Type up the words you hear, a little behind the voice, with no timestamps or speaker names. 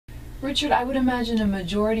Richard, I would imagine a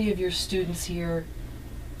majority of your students here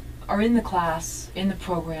are in the class, in the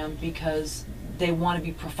program, because they want to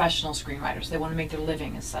be professional screenwriters. They want to make their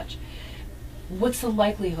living as such. What's the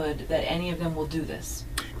likelihood that any of them will do this?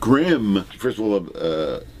 Grim, first of all,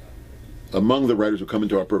 among the writers who come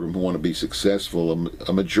into our program who want to be successful,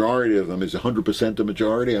 a majority of them is 100% a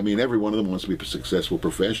majority. I mean, every one of them wants to be a successful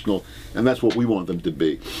professional, and that's what we want them to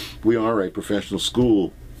be. We are a professional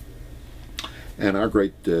school, and our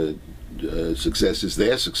great success is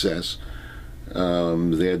their success.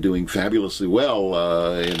 They're doing fabulously well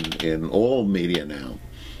in all media now.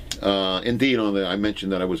 Indeed, I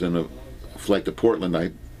mentioned that I was in a flight to Portland.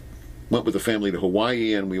 I went with the family to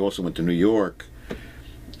Hawaii, and we also went to New York.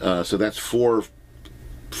 So that's 4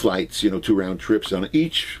 flights, 2 round trips. On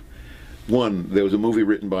each one, there was a movie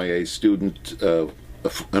written by a student, an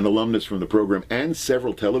alumnus from the program, and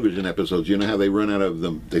several television episodes. You know how they run out of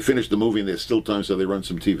them. They finish the movie and there's still time, so they run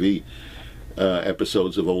some TV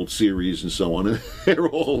episodes of old series and so on. And they're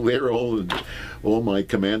all my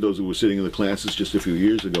commandos who were sitting in the classes just a few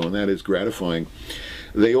years ago, and that is gratifying.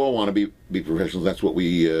 They all want to be professionals. That's what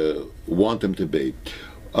we want them to be.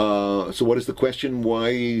 So what is the question?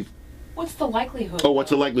 Why? What's the likelihood? Oh, what's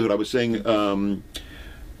the likelihood? I was saying you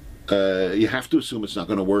have to assume it's not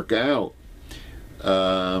going to work out.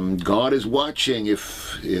 God is watching.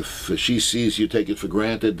 If she sees you take it for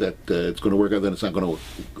granted that it's going to work out, then it's not going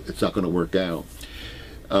to work out.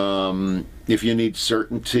 If you need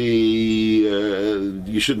certainty,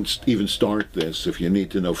 you shouldn't even start this. If you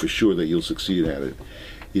need to know for sure that you'll succeed at it,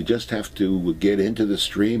 you just have to get into the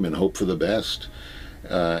stream and hope for the best.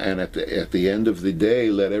 And at the end of the day,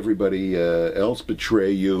 let everybody else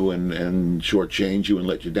betray you and shortchange you and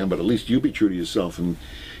let you down. But at least you be true to yourself and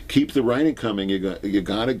keep the writing coming. You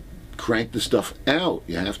got to crank the stuff out.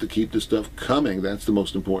 You have to keep the stuff coming. That's the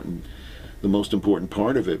most important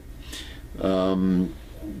part of it.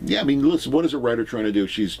 Yeah, I mean, listen, what is a writer trying to do?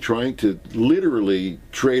 She's trying to literally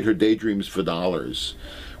trade her daydreams for dollars.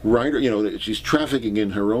 She's trafficking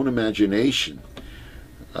in her own imagination.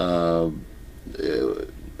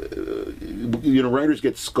 Writers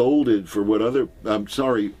get scolded for what other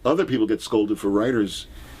people get scolded for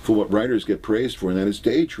what writers get praised for, and that is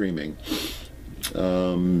daydreaming.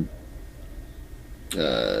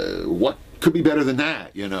 What could be better than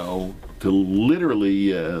that, to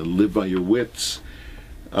literally live by your wits?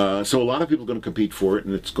 So a lot of people are going to compete for it,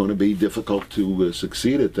 and it's going to be difficult to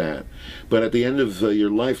succeed at that. But at the end of your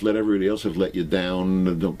life, let everybody else have let you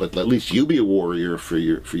down, but at least you be a warrior for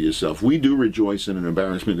yourself. We do rejoice in an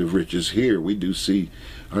embarrassment of riches here. We do see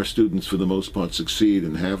our students, for the most part, succeed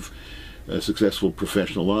and have successful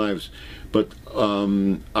professional lives. But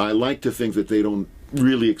I like to think that they don't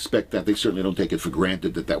really expect that. They certainly don't take it for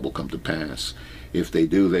granted that will come to pass. If they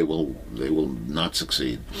do, they will not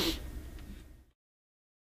succeed.